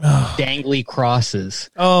and they're all dangly crosses.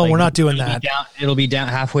 Oh, like, we're not doing that. It'll be down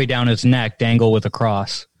halfway down his neck, dangle with a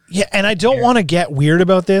cross. Yeah, and I don't want to get weird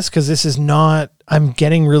about this because this is not, I'm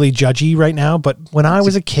getting really judgy right now, but when I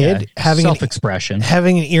was a kid, having self-expression,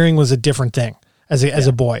 having an earring was a different thing as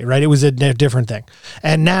a boy, right? It was a different thing.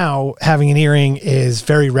 And now having an earring is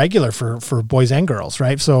very regular for boys and girls,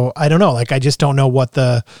 right? So I don't know, like I just don't know what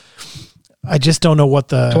the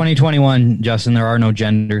 2021, Justin, there are no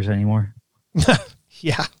genders anymore.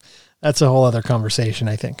 Yeah, that's a whole other conversation,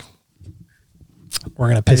 I think. We're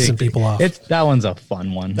going to piss some people off. That one's a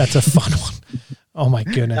fun one. That's a fun one. Oh my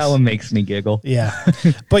goodness. That one makes me giggle. Yeah.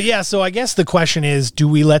 But yeah, so I guess the question is, do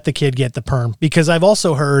we let the kid get the perm? Because I've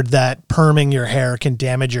also heard that perming your hair can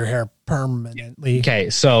damage your hair permanently. Okay,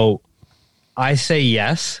 so I say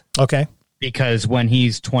yes. Okay. Because when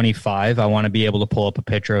he's 25, I want to be able to pull up a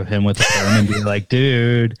picture of him with a perm and be like,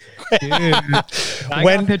 dude, I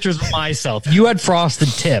got pictures of myself. You had frosted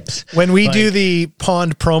tips. When we do the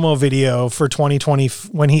Pond promo video for 2020,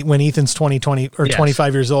 when Ethan's 2020 or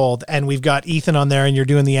 25 years old, and we've got Ethan on there, and you're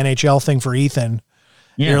doing the NHL thing for Ethan,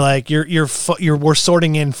 you're like, we're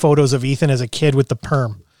sorting in photos of Ethan as a kid with the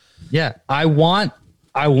perm. Yeah, I want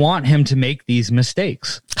him to make these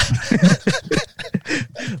mistakes.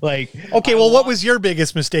 Like, okay, well, what was your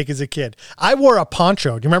biggest mistake as a kid? I wore a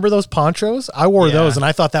poncho. Do you remember those ponchos? I wore those, and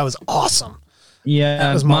I thought that was awesome. Yeah,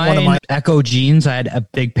 that was one of my Echo jeans. I had a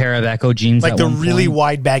big pair of Echo jeans, like the really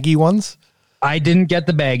wide baggy ones. I didn't get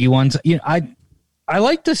the baggy ones. You know, I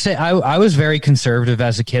like to say I was very conservative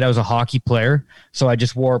as a kid. I was a hockey player, so I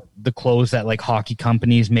just wore the clothes that like hockey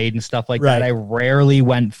companies made and stuff like that. I rarely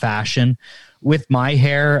went fashion. With my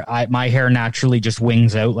hair, my hair naturally just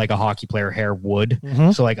wings out like a hockey player hair would.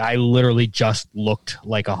 Mm-hmm. So like I literally just looked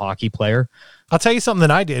like a hockey player. I'll tell you something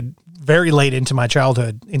that I did very late into my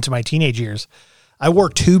childhood, into my teenage years. I wore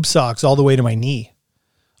tube socks all the way to my knee,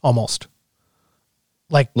 almost.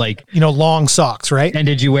 Like you know, long socks, right? And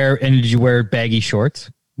did you wear baggy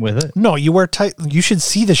shorts with it? No, you wear tight. You should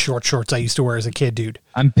see the short shorts I used to wear as a kid, dude.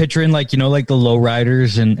 I'm picturing like, you know, like the low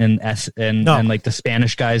riders and like the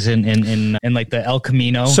Spanish guys in like the El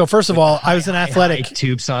Camino. So first of all, I was an athletic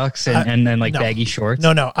tube socks and like baggy shorts.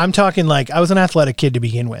 No, I'm talking like I was an athletic kid to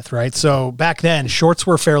begin with, right? So back then, shorts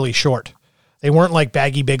were fairly short. They weren't like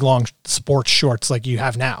baggy, big, long sports shorts like you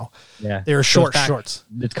have now. Yeah, they were short shorts.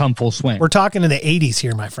 It's come full swing. We're talking in the 80s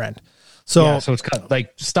here, my friend. So it's kind of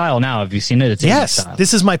like style now. Have you seen it? It's style.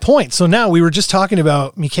 This is my point. So now we were just talking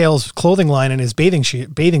about Mikhail's clothing line and his bathing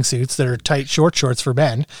suits that are tight short shorts for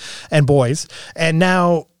men and boys. And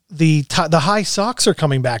now the high socks are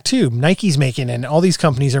coming back too. Nike's making, and all these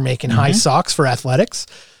companies are making high socks for athletics.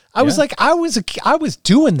 I was like, I was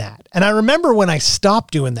doing that. And I remember when I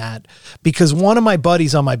stopped doing that because one of my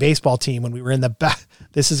buddies on my baseball team, when we were in the back,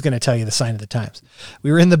 this is going to tell you the sign of the times.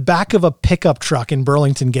 We were in the back of a pickup truck in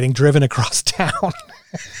Burlington getting driven across town.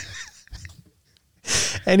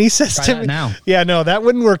 And he says to me, now. Yeah, no, that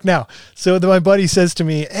wouldn't work now. So my buddy says to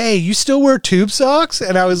me, hey, you still wear tube socks?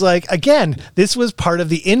 And I was like, again, this was part of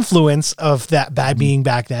the influence of that being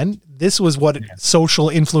back then. This was what social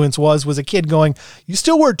influence was a kid going, you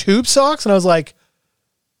still wear tube socks? And I was like,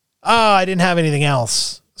 I didn't have anything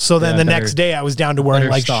else. So then the next day I was down to wearing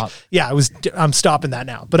like, I'm stopping that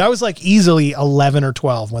now. But I was like easily 11 or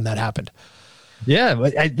 12 when that happened. Yeah,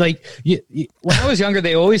 but when I was younger,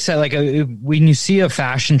 they always said like when you see a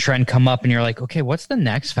fashion trend come up and you're like, okay, what's the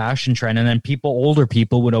next fashion trend? And then older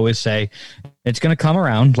people would always say, it's going to come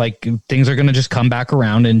around. Like things are going to just come back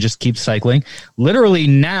around and just keep cycling. Literally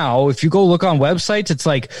now, if you go look on websites, it's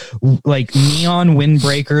like neon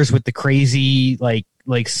windbreakers with the crazy like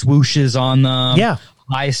swooshes on them. Yeah,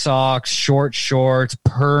 high socks, short shorts,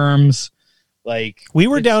 perms. Like we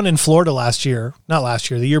were down in Florida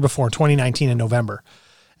the year before, 2019 in November.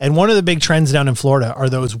 And one of the big trends down in Florida are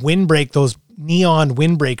those neon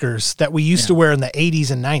windbreakers that we used to wear in the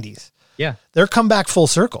 80s and 90s. Yeah. They're come back full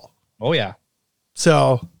circle. Oh yeah.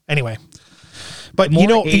 So anyway, but the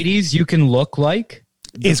more 80s you can look like,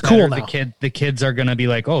 is cool now. The kids are going to be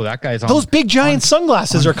like, oh, that guy's on. Those big giant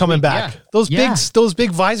sunglasses are coming back. Yeah. Those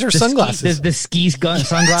big visor sunglasses. The ski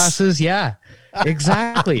sunglasses. Yeah,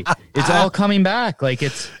 exactly. It's all coming back. Like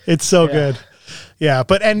it's so good. Yeah.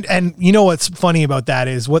 But, and you know, what's funny about that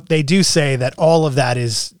is what they do say that all of that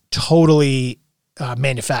is totally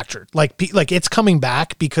manufactured. Like it's coming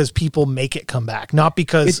back because people make it come back, not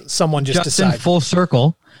because someone just decided. In full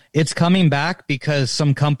circle. It's coming back because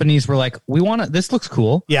some companies were like, this looks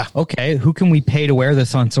cool. Yeah. Okay. Who can we pay to wear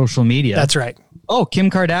this on social media? That's right. Oh, Kim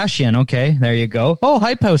Kardashian. Okay. There you go. Oh,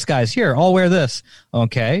 Hype House guys. Here, I'll wear this.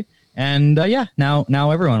 Okay. And now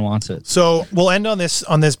everyone wants it. So we'll end on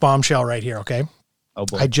this bombshell right here. Okay. Oh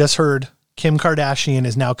boy. I just heard Kim Kardashian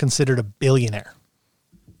is now considered a billionaire.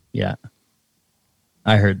 Yeah.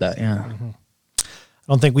 I heard that. Yeah. Mm-hmm. I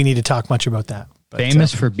don't think we need to talk much about that. But,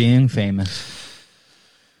 famous for being famous.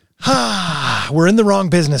 We're in the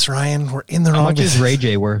wrong business, Ryan. We're in the wrong business. How much is Ray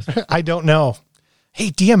J worth? I don't know.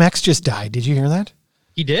 Hey, DMX just died. Did you hear that?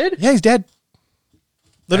 He did? Yeah, he's dead.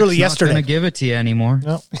 Literally yesterday. Not going to give it to you anymore.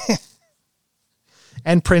 No.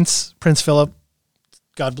 And Prince Philip,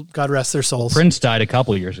 God rest their souls. Prince died a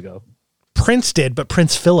couple of years ago. Prince did, but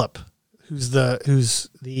Prince Philip, who's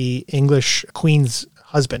the English Queen's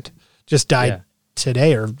husband, just died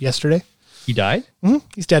today or yesterday. He died? Mm-hmm.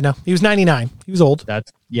 He's dead now. He was 99. He was old.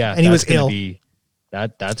 And he was ill.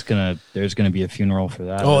 There's gonna be a funeral for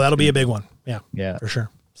that. Oh, that'll be a big one. Yeah, for sure.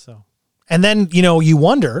 So, and then you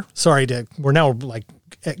wonder. We're now like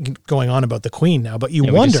going on about the Queen now, but you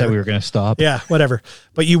wonder. We just said we were gonna stop. Yeah, whatever.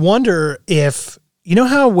 But you wonder if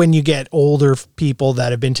how when you get older people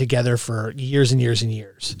that have been together for years and years and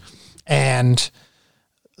years, and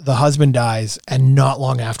the husband dies and not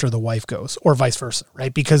long after the wife goes, or vice versa,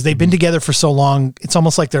 right? Because they've been together for so long, it's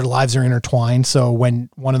almost like their lives are intertwined. So when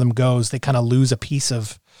one of them goes, they kind of lose a piece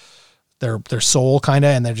of their soul kind of,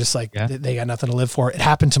 and they're just like, they got nothing to live for. It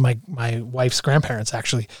happened to my wife's grandparents,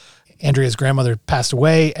 actually. Andrea's grandmother passed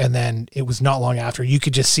away, and then it was not long after. You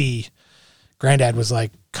could just see Granddad was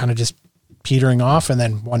like kind of just petering off, and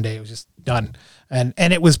then one day it was just done. And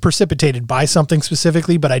it was precipitated by something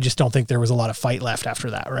specifically, but I just don't think there was a lot of fight left after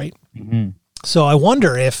that, right? Mm-hmm. So I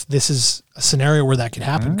wonder if this is a scenario where that could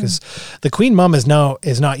happen, because the Queen Mum is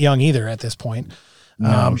not young either at this point.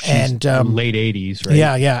 No, she's late 80s, right?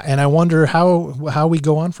 Yeah. And I wonder how we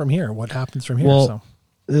go on from here. What happens from here? Well,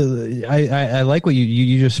 I like what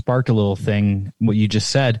you just sparked a little thing, what you just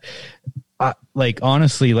said. Like,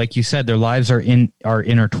 honestly, like you said, their lives are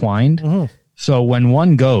intertwined. Mm-hmm. So when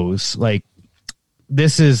one goes, like,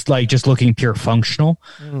 this is like just looking pure functional,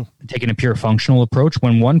 taking a pure functional approach.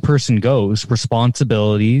 When one person goes,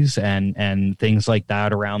 responsibilities and things like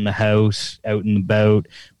that around the house, out and about,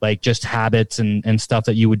 like just habits and stuff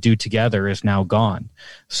that you would do together is now gone.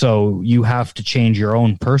 So you have to change your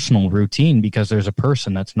own personal routine because there's a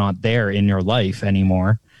person that's not there in your life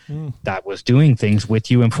anymore that was doing things with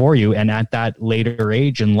you and for you. And at that later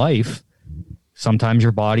age in life, sometimes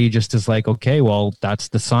your body just is like, okay, well, that's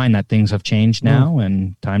the sign that things have changed now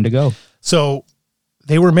and time to go. So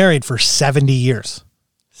they were married for 70 years.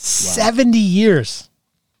 Wow. 70 years.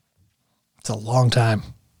 It's a long time.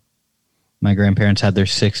 My grandparents had their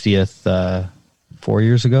 60th 4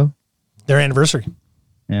 years ago. Their anniversary.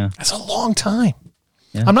 Yeah. That's a long time.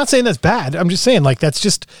 Yeah. I'm not saying that's bad. I'm just saying, like, that's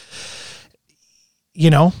just,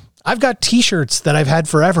 I've got t-shirts that I've had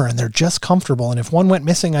forever and they're just comfortable. And if one went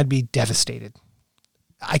missing, I'd be devastated.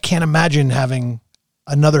 I can't imagine having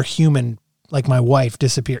another human like my wife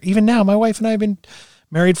disappear. Even now, my wife and I have been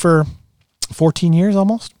married for 14 years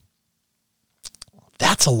almost.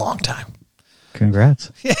 That's a long time.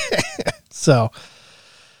 Congrats. So,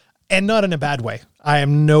 and not in a bad way. I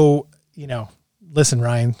am listen,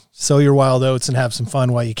 Ryan, sow your wild oats and have some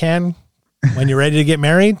fun while you can. When you're ready to get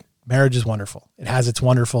married, marriage is wonderful. It has its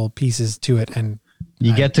wonderful pieces to it. And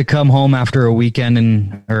you get to come home after a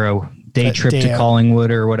weekend or a day trip to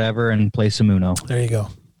Collingwood or whatever and play some Uno. There you go.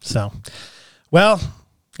 So, well,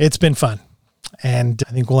 it's been fun. And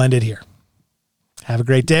I think we'll end it here. Have a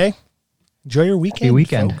great day. Enjoy your weekend. Happy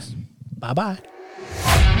weekend. Folks. Bye-bye.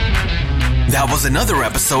 That was another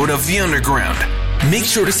episode of The Underground. Make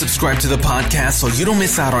sure to subscribe to the podcast so you don't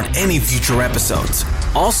miss out on any future episodes.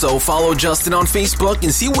 Also, follow Justin on Facebook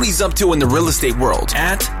and see what he's up to in the real estate world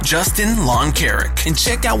at Justin Lon Carrick. And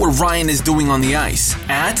check out what Ryan is doing on the ice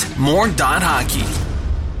at more.hockey.